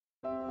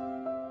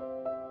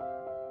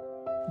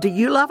Do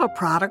you love a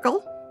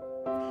prodigal?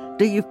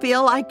 Do you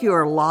feel like you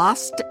are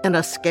lost in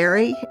a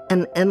scary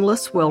and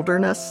endless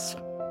wilderness?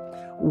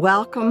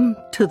 Welcome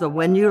to the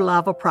When You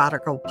Love a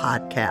Prodigal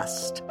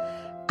podcast.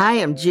 I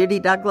am Judy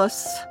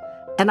Douglas,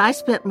 and I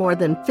spent more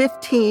than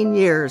 15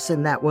 years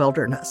in that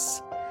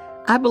wilderness.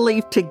 I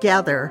believe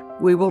together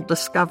we will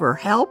discover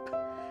help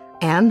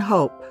and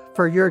hope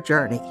for your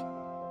journey.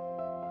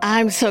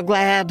 I'm so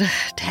glad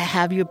to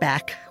have you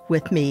back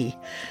with me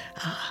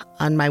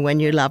on my When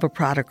You Love a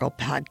Prodigal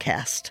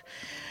podcast.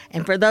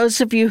 And for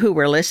those of you who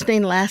were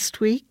listening last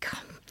week,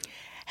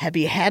 have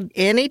you had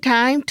any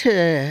time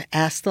to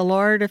ask the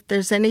Lord if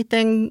there's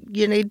anything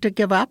you need to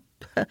give up,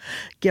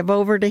 give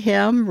over to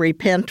Him,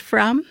 repent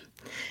from?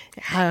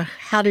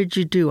 How did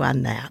you do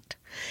on that?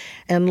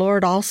 And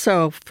Lord,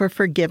 also for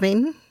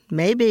forgiving,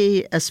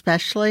 maybe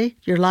especially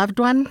your loved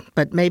one,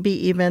 but maybe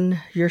even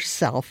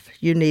yourself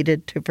you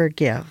needed to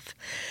forgive.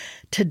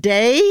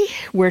 Today,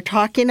 we're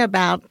talking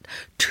about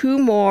 2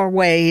 more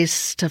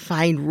ways to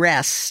find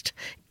rest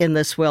in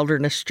this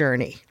wilderness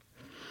journey.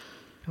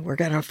 We're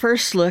going to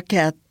first look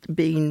at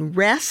being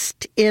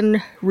rest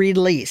in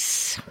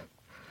release.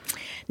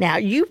 Now,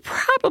 you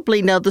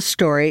probably know the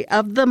story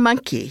of the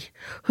monkey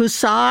who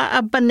saw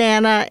a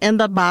banana in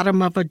the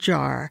bottom of a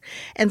jar.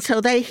 And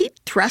so he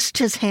thrust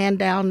his hand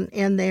down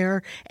in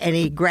there and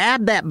he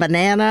grabbed that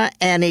banana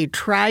and he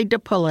tried to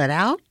pull it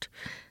out,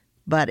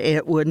 but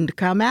it wouldn't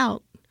come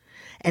out.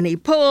 And he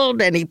pulled,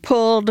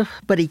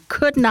 but he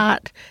could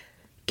not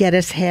get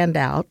his hand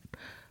out,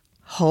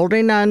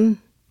 holding on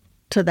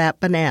to that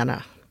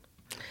banana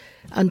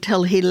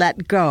until he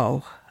let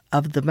go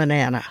of the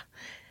banana.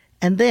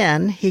 And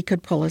then he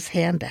could pull his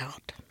hand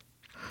out.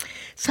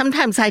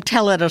 Sometimes I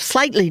tell it a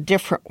slightly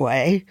different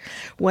way.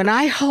 When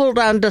I hold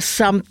on to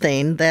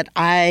something that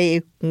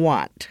I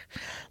want,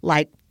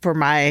 like for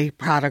my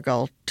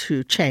prodigal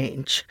to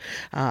change,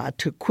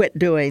 to quit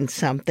doing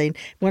something.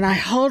 When I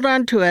hold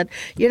on to it,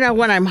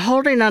 when I'm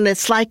holding on,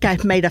 it's like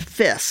I've made a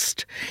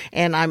fist,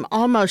 and I'm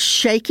almost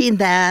shaking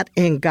that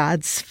in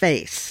God's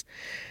face.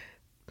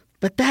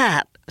 But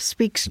that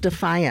speaks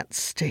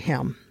defiance to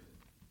Him.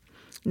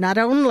 Not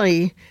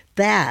only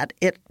that,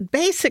 it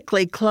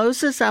basically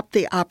closes up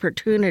the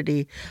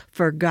opportunity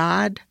for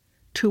God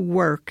to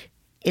work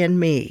in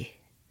me.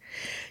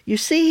 You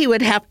see, He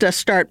would have to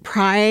start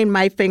prying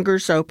my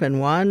fingers open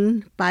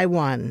one by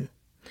one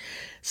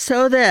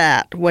so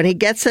that when He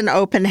gets an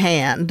open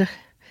hand,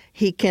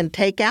 He can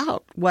take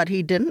out what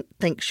He didn't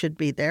think should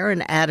be there,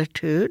 an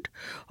attitude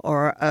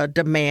or a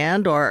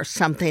demand or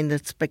something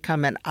that's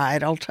become an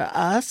idol to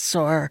us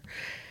or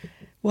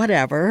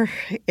whatever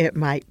it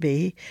might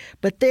be.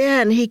 But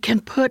then He can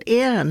put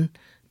in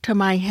to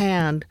my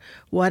hand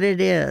what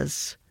it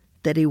is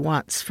that He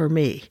wants for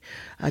me,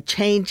 a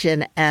change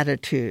in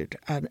attitude,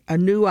 a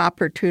new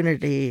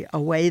opportunity,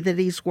 a way that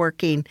He's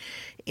working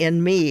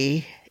in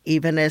me,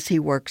 even as He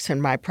works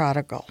in my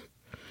prodigal.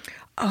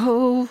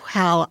 Oh,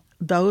 how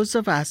those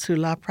of us who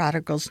love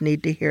prodigals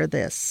need to hear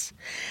this.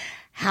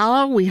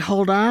 How we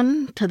hold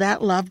on to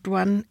that loved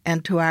one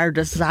and to our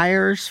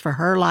desires for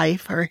her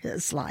life or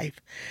his life.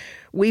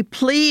 We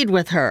plead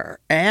with her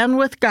and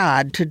with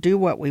God to do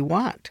what we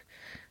want.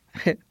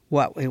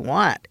 What we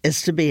want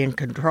is to be in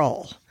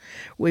control.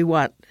 We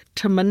want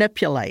to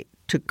manipulate,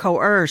 to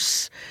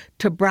coerce,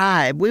 to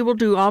bribe. We will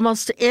do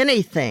almost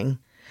anything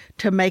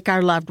to make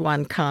our loved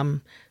one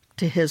come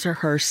to his or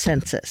her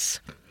senses,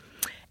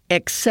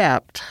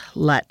 except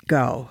let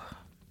go.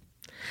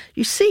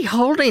 You see,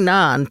 holding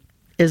on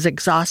is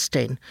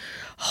exhausting.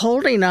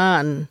 Holding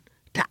on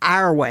to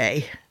our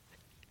way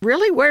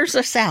really wears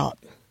us out.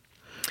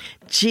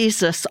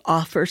 Jesus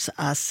offers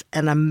us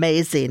an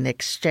amazing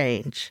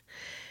exchange.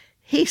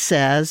 He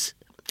says,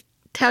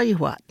 tell you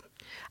what,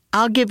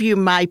 I'll give you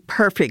my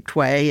perfect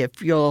way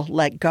if you'll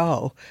let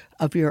go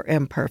of your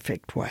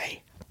imperfect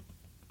way.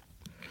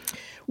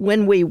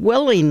 When we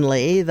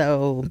willingly,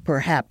 though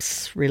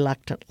perhaps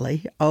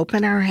reluctantly,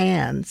 open our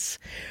hands,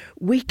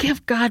 we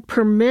give God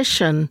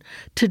permission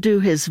to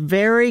do His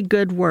very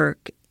good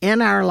work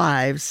in our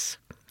lives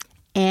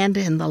and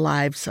in the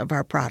lives of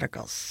our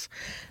prodigals.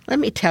 Let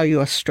me tell you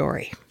a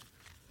story.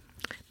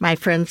 My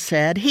friend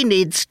said he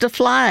needs to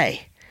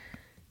fly.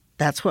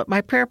 That's what my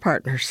prayer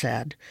partner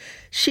said.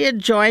 She had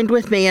joined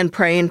with me in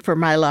praying for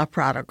my love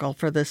prodigal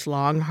for this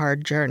long,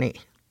 hard journey.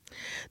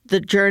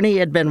 The journey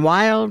had been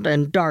wild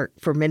and dark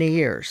for many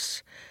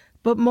years,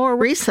 but more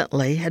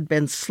recently had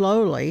been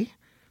slowly,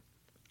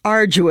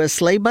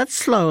 arduously, but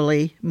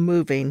slowly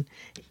moving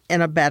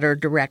in a better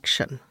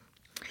direction.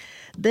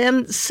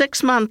 Then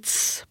 6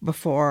 months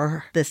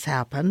before this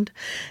happened,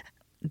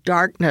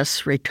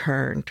 darkness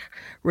returned,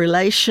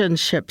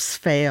 relationships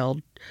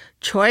failed,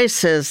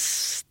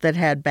 choices that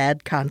had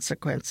bad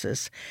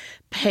consequences,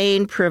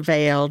 pain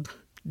prevailed,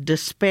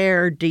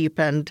 despair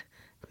deepened.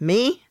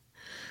 Me?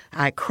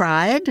 I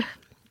cried,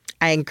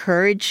 I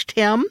encouraged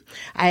him,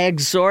 I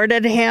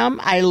exhorted him,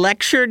 I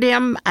lectured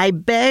him, I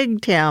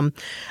begged him,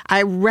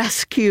 I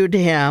rescued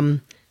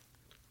him.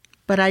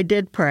 But I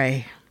did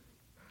pray,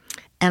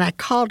 and I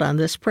called on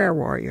this prayer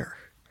warrior.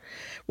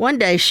 One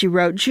day she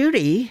wrote,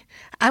 "Judy,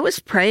 I was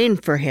praying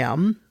for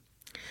him,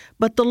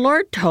 but the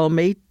Lord told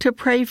me to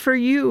pray for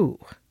you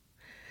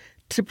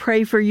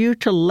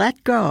to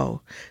let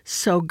go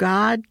so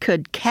God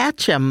could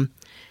catch him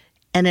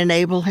and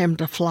enable him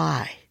to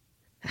fly."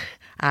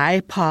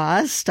 I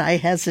paused, I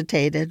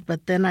hesitated,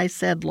 but then I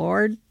said,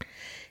 "Lord,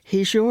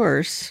 he's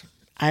yours.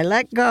 I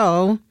let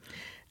go.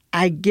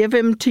 I give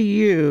him to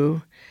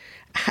you.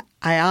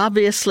 I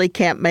obviously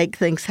can't make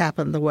things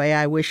happen the way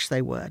I wish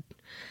they would.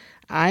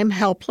 I'm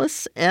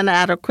helpless,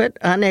 inadequate,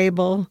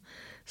 unable,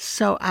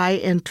 so I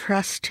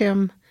entrust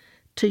him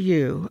to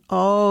you.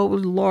 Oh,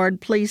 Lord,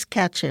 please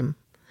catch him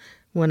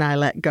when I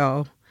let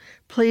go.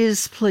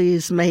 Please,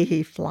 please, may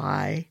he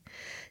fly.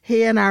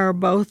 He and I are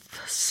both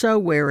so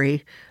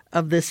weary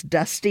of this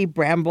dusty,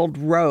 brambled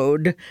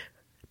road.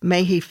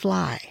 May he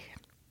fly."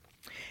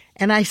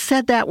 And I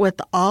said that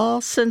with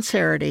all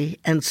sincerity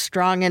and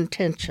strong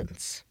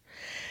intentions.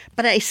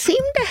 But I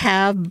seemed to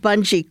have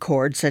bungee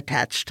cords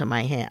attached to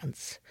my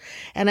hands.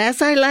 And as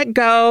I let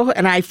go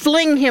and I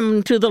fling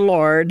him to the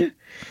Lord,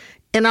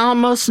 in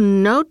almost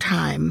no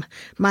time,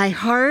 my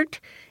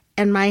heart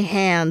and my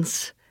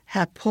hands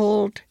have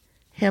pulled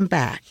him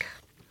back.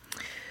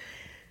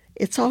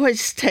 It's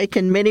always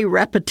taken many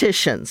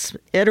repetitions,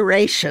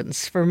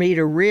 iterations, for me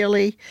to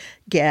really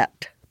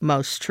get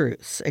most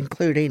truths,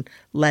 including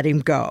letting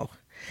go.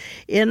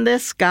 In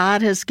this,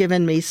 God has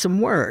given me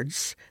some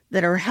words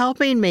that are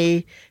helping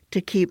me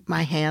to keep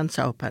my hands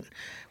open,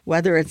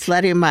 whether it's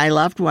letting my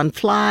loved one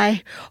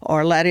fly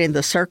or letting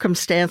the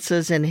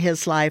circumstances in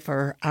his life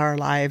or our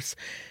lives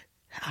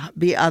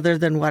be other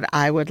than what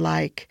I would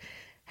like.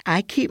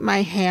 I keep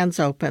my hands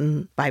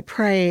open by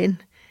praying,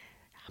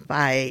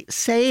 by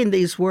saying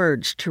these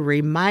words to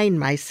remind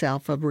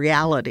myself of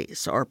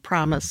realities or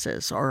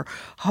promises or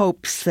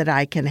hopes that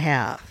I can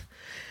have.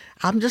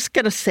 I'm just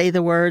going to say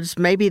the words.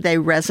 Maybe they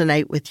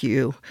resonate with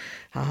you.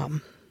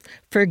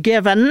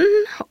 Forgiven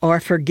or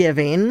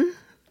forgiving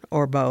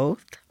or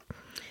both.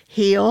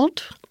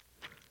 Healed,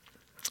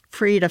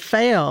 free to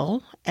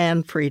fail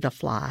and free to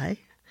fly.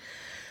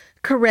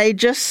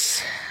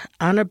 Courageous,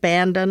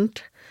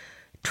 unabandoned,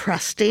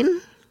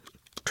 trusting,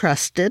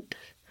 trusted,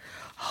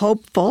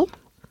 hopeful,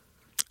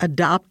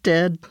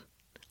 adopted,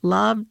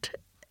 loved,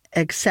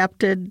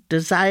 accepted,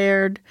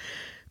 desired,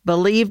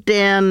 believed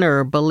in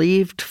or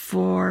believed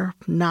for,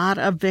 not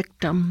a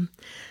victim.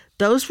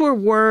 Those were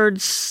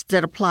words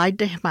that applied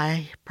to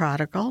my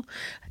prodigal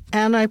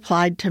and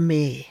applied to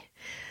me.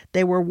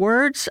 They were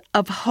words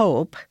of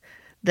hope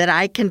that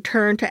I can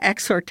turn to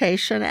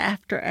exhortation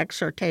after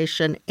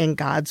exhortation in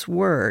God's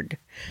Word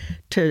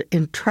to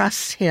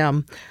entrust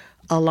Him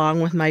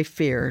along with my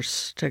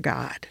fears to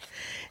God.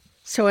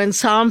 So in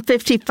Psalm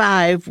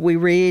 55, we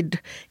read,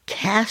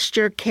 "Cast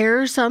your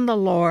cares on the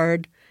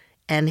Lord,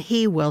 and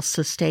He will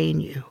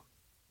sustain you."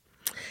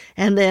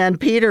 And then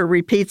Peter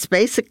repeats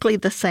basically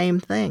the same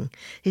thing.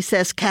 He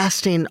says,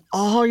 "Casting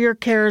all your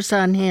cares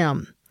on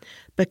Him,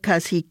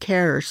 because He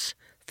cares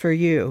for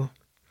you."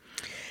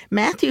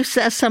 Matthew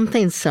says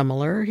something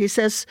similar. He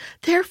says,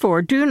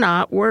 "Therefore, do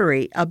not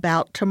worry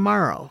about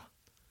tomorrow."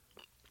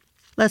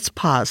 Let's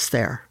pause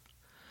there.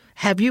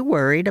 Have you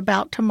worried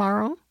about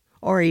tomorrow?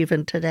 Or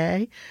even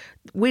today?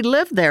 We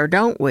live there,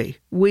 don't we?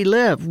 We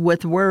live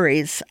with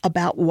worries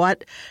about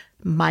what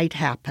might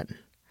happen.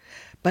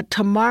 But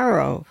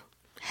tomorrow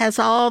has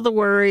all the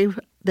worry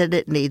that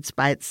it needs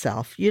by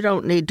itself. You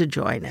don't need to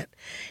join it.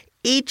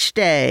 Each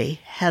day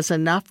has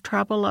enough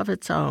trouble of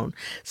its own.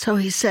 So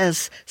he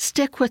says,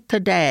 stick with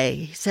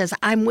today. He says,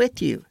 I'm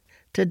with you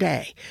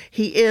today.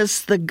 He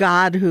is the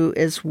God who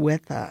is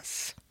with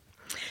us.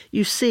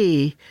 You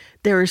see,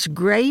 there is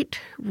great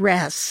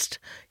rest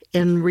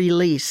in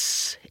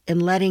release, in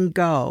letting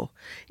go,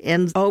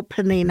 in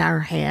opening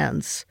our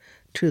hands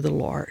to the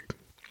Lord.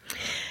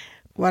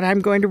 What I'm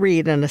going to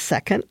read in a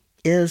second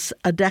is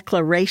a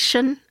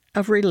declaration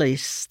of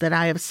release that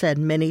I have said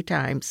many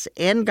times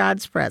in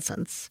God's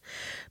presence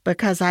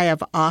because I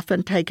have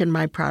often taken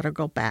my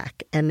prodigal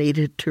back and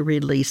needed to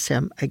release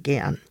him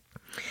again.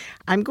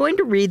 I'm going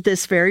to read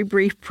this very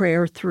brief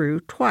prayer through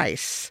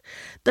twice.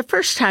 The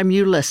first time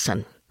you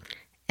listen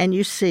and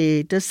you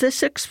see, does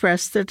this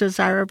express the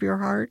desire of your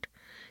heart?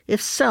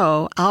 If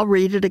so, I'll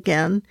read it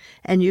again,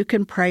 and you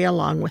can pray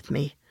along with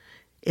me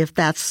if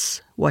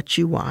that's what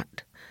you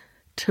want,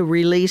 to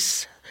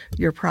release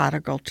your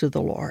prodigal to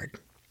the Lord.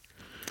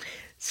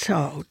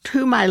 So,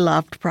 to my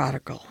loved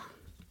prodigal,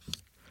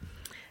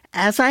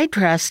 as I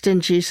trust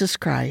in Jesus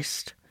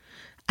Christ,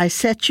 I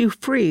set you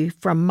free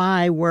from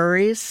my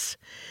worries,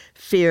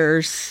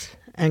 fears,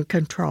 and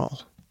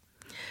control.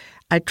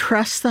 I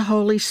trust the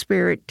Holy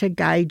Spirit to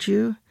guide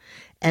you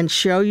and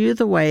show you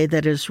the way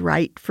that is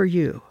right for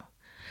you,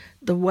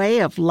 the way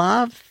of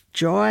love,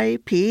 joy,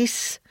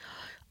 peace,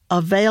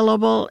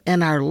 available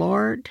in our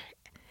Lord,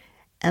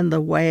 and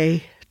the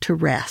way to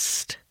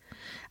rest.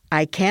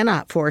 I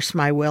cannot force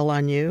my will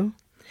on you.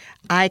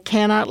 I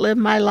cannot live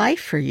my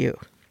life for you.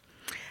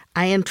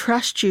 I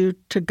entrust you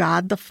to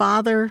God the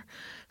Father,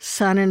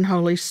 Son, and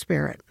Holy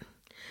Spirit.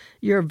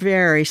 You're a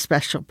very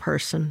special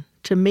person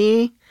To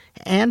me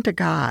and to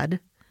God,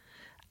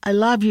 I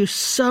love you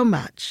so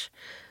much,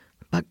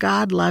 but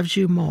God loves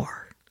you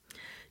more.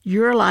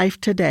 Your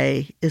life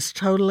today is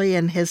totally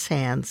in His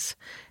hands,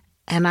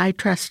 and I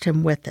trust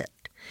Him with it.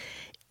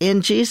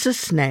 In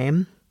Jesus'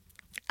 name,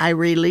 I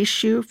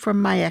release you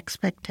from my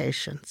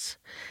expectations.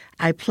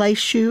 I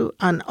place you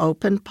on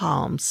open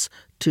palms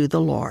to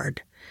the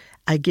Lord.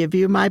 I give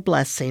you my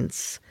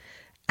blessings.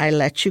 I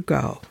let you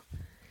go.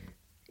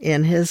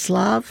 In His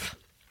love,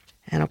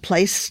 and a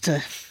place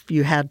to,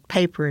 you had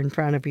paper in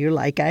front of you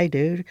like I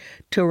do,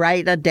 to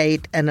write a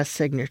date and a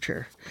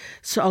signature.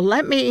 So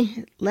let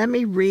me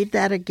read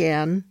that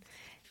again.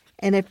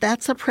 And if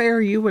that's a prayer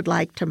you would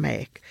like to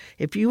make,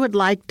 if you would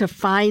like to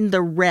find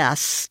the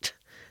rest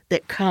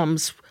that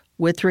comes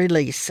with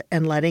release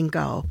and letting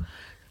go,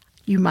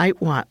 you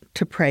might want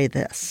to pray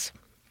this.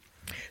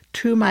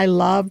 To my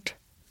loved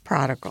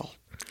prodigal,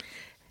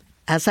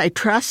 as I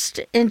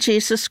trust in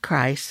Jesus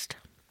Christ,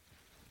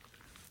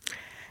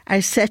 I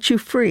set you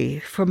free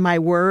from my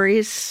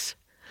worries,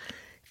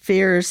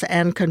 fears,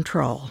 and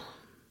control.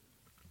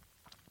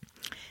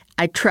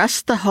 I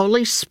trust the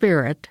Holy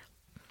Spirit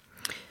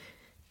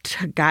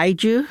to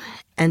guide you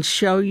and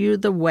show you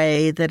the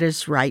way that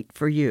is right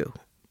for you.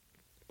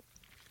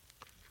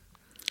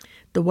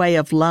 The way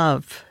of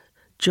love,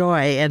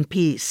 joy, and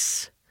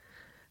peace,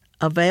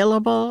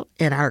 available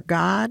in our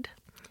God,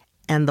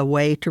 and the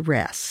way to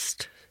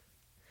rest.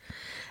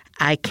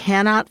 I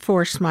cannot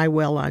force my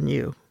will on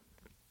you.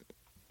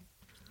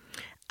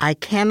 I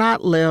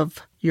cannot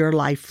live your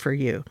life for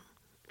you.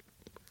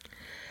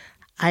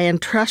 I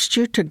entrust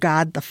you to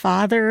God the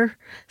Father,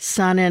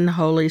 Son, and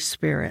Holy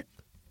Spirit.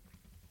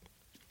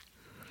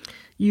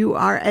 You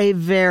are a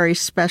very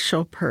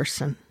special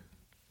person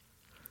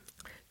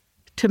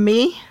to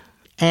me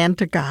and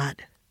to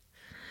God.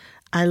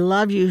 I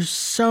love you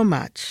so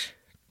much,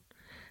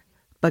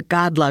 but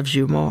God loves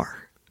you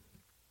more.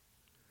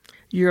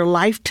 Your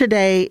life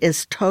today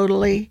is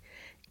totally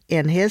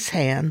in His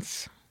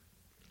hands,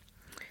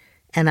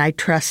 and I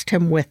trust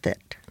Him with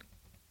it.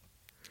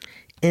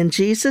 In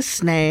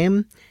Jesus'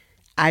 name,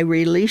 I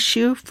release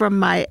you from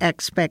my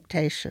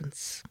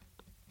expectations.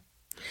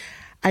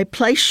 I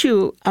place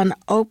you on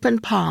open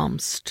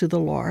palms to the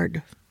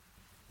Lord.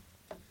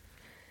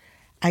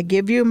 I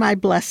give you my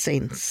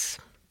blessings.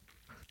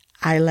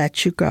 I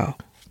let you go.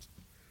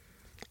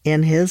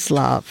 In His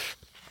love,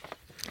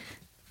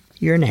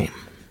 your name.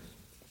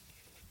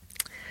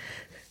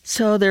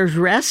 So there's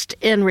rest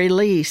and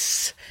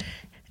release.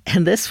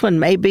 And this one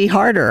may be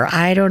harder.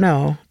 I don't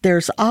know.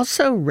 There's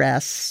also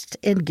rest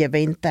in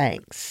giving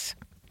thanks.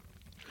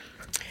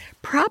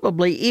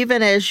 Probably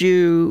even as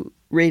you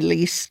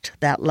released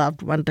that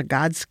loved one to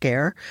God's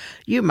care,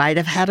 you might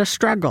have had a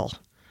struggle.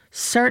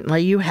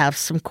 Certainly you have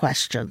some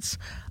questions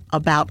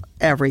about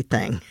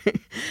everything.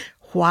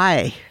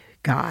 Why,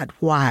 God?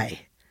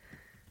 Why?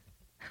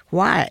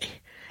 Why?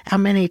 How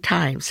many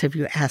times have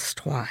you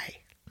asked why?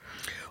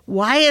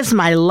 Why is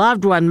my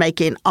loved one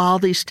making all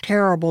these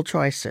terrible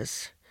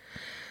choices?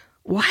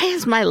 Why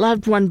is my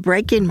loved one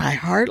breaking my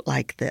heart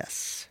like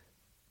this?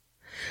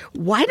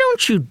 Why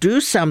don't you do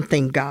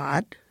something,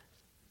 God?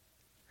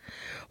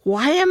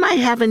 Why am I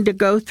having to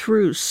go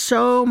through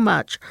so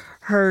much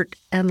hurt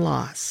and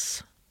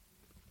loss?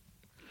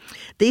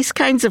 These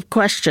kinds of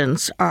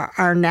questions are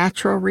our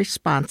natural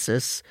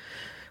responses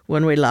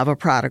when we love a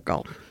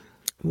prodigal.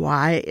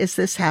 Why is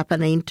this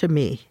happening to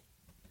me?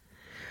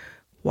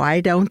 Why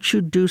don't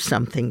you do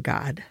something,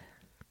 God?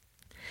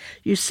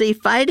 You see,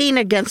 fighting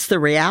against the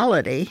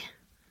reality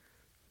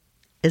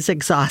is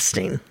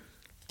exhausting.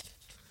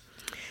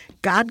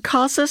 God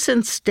calls us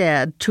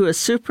instead to a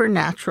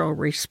supernatural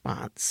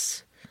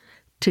response,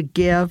 to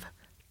give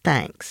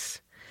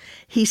thanks.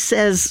 He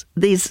says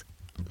these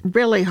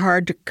really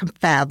hard to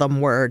fathom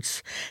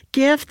words.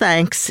 Give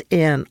thanks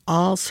in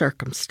all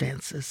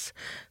circumstances,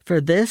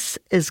 for this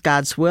is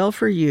God's will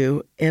for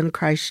you in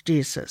Christ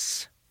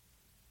Jesus.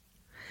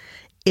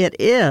 It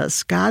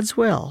is God's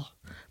will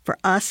for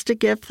us to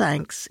give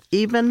thanks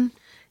even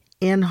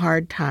in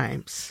hard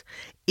times,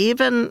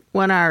 even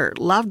when our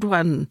loved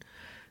one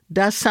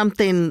does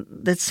something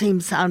that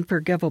seems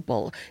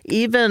unforgivable,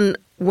 even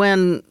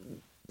when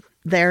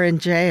they're in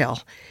jail,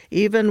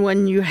 even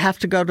when you have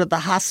to go to the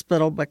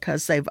hospital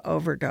because they've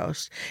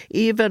overdosed,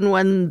 even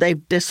when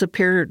they've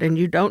disappeared and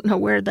you don't know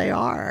where they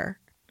are.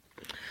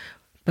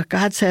 But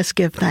God says,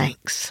 give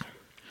thanks.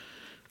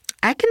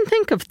 I can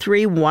think of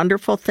 3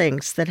 wonderful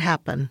things that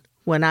happen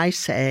when I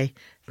say,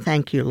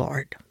 thank you,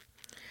 Lord.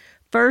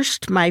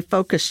 First, my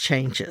focus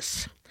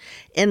changes.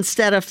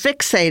 Instead of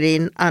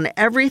fixating on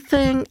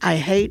everything I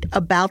hate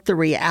about the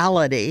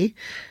reality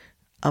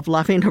of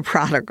loving a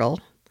prodigal,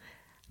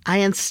 I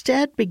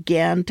instead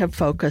began to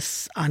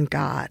focus on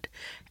God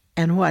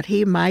and what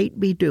He might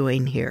be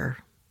doing here.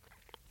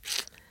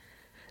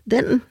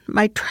 Then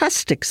my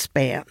trust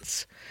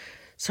expands.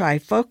 So I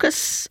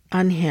focus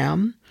on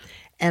Him,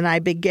 and I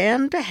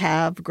began to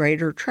have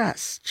greater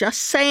trust. Just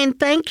saying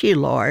thank you,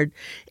 Lord,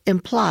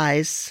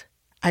 implies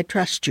I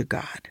trust you,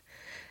 God.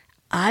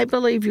 I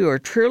believe you are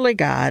truly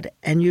God,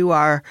 and you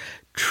are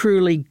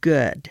truly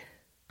good.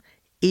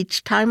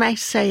 Each time I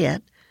say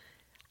it,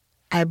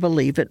 I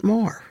believe it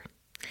more.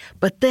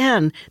 But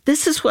then,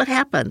 this is what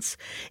happens.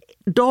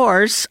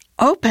 Doors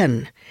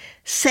open.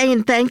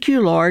 Saying thank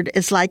you, Lord,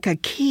 is like a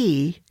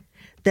key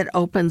that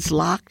opens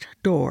locked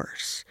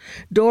doors.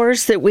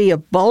 Doors that we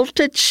have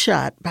bolted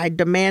shut by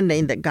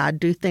demanding that God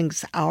do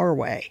things our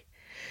way.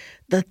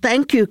 The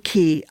thank you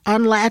key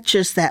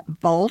unlatches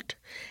that bolt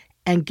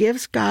and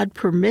gives God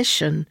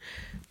permission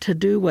to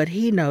do what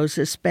He knows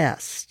is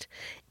best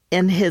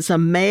in His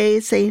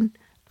amazing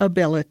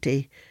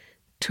ability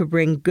to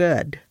bring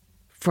good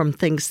from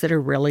things that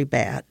are really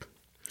bad.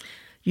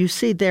 You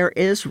see, there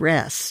is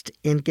rest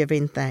in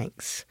giving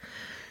thanks.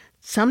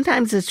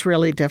 Sometimes it's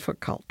really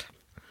difficult.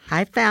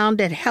 I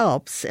found it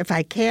helps if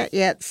I can't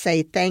yet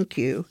say thank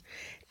you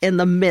in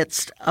the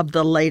midst of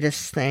the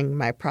latest thing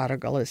my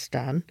prodigal has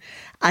done.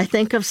 I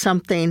think of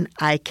something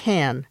I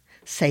can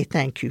say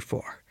thank you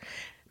for.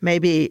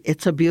 Maybe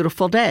it's a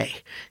beautiful day,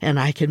 and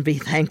I can be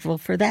thankful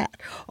for that.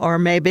 Or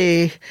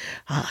maybe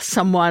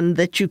someone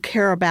that you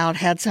care about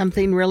had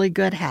something really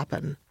good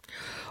happen.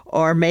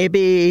 Or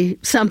maybe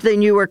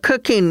something you were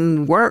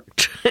cooking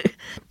worked.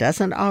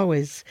 Doesn't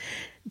always.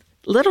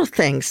 Little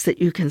things that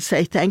you can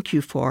say thank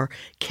you for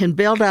can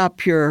build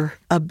up your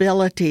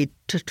ability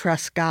to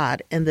trust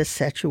God in this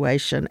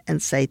situation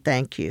and say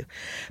thank you.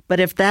 But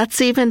if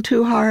that's even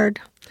too hard,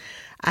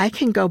 I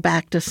can go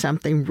back to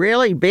something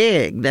really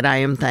big that I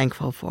am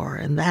thankful for,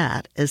 and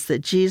that is that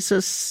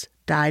Jesus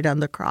died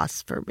on the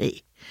cross for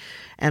me.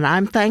 And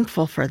I'm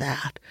thankful for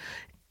that.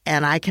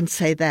 And I can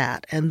say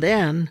that. And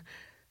then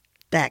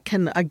that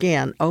can,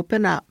 again,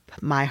 open up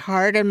my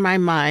heart and my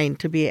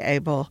mind to be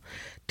able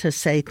to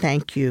say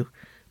thank you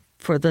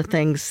for the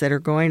things that are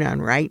going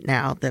on right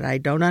now that I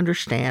don't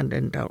understand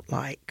and don't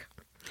like.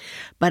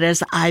 But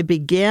as I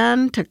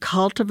begin to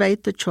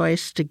cultivate the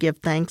choice to give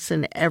thanks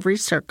in every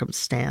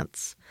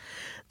circumstance,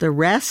 the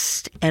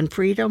rest and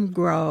freedom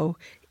grow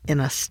in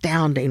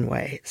astounding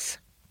ways.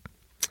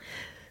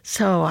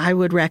 So I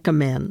would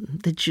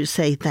recommend that you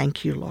say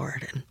thank you,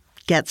 Lord, and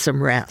get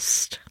some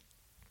rest.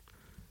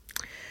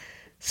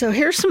 So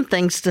here's some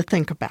things to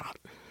think about.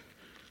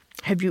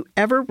 Have you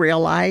ever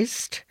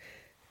realized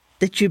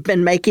that you've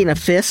been making a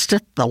fist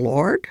at the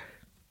Lord?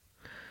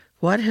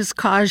 What has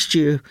caused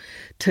you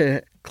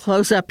to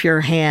close up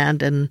your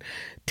hand and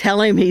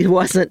tell Him He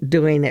wasn't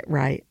doing it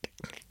right?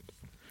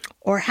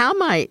 Or how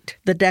might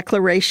the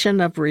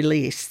declaration of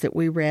release that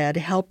we read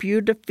help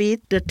you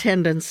defeat the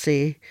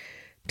tendency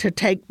to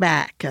take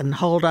back and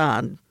hold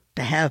on,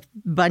 to have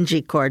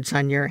bungee cords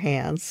on your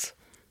hands?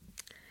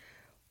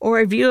 Or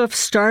if you have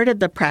started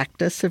the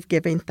practice of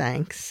giving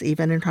thanks,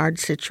 even in hard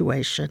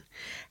situations,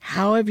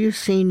 how have you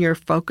seen your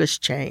focus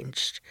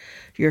changed,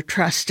 your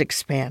trust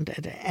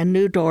expanded, and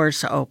new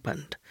doors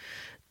opened?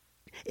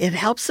 It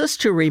helps us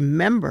to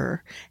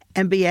remember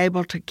and be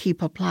able to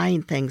keep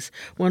applying things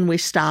when we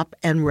stop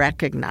and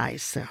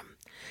recognize them.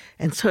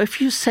 And so if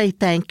you say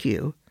thank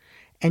you,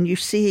 and you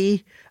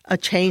see a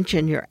change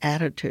in your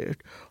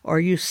attitude,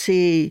 or you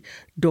see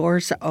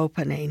doors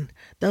opening,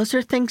 those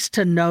are things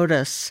to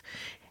notice.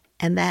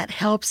 And that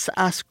helps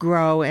us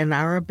grow in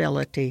our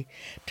ability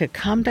to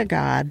come to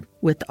God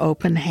with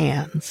open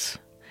hands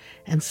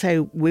and say,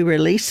 we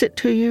release it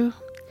to you,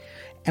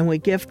 and we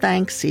give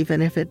thanks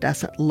even if it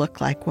doesn't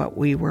look like what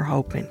we were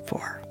hoping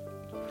for.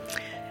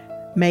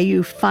 May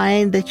you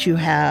find that you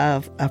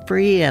have a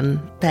free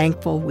and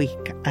thankful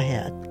week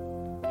ahead.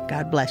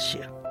 God bless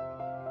you.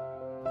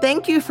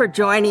 Thank you for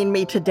joining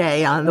me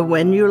today on the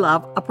When You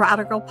Love a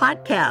Prodigal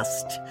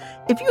podcast.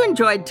 If you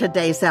enjoyed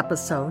today's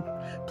episode,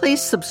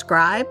 please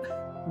subscribe,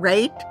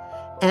 rate,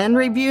 and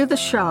review the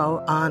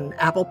show on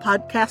Apple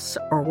Podcasts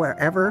or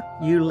wherever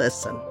you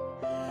listen.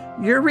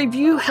 Your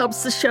review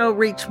helps the show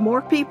reach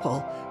more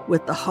people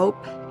with the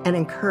hope and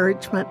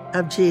encouragement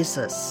of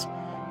Jesus.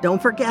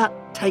 Don't forget,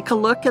 take a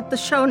look at the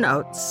show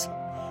notes.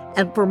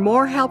 And for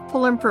more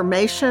helpful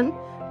information,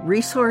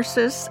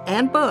 resources,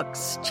 and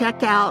books,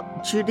 check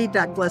out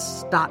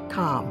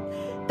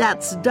judydouglas.com.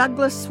 That's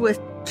Douglas with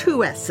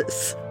 2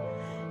 S's.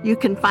 You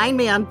can find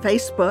me on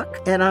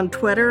Facebook and on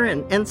Twitter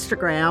and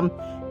Instagram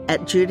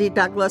at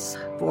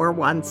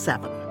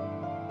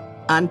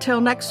JudyDouglas417. Until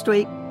next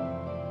week.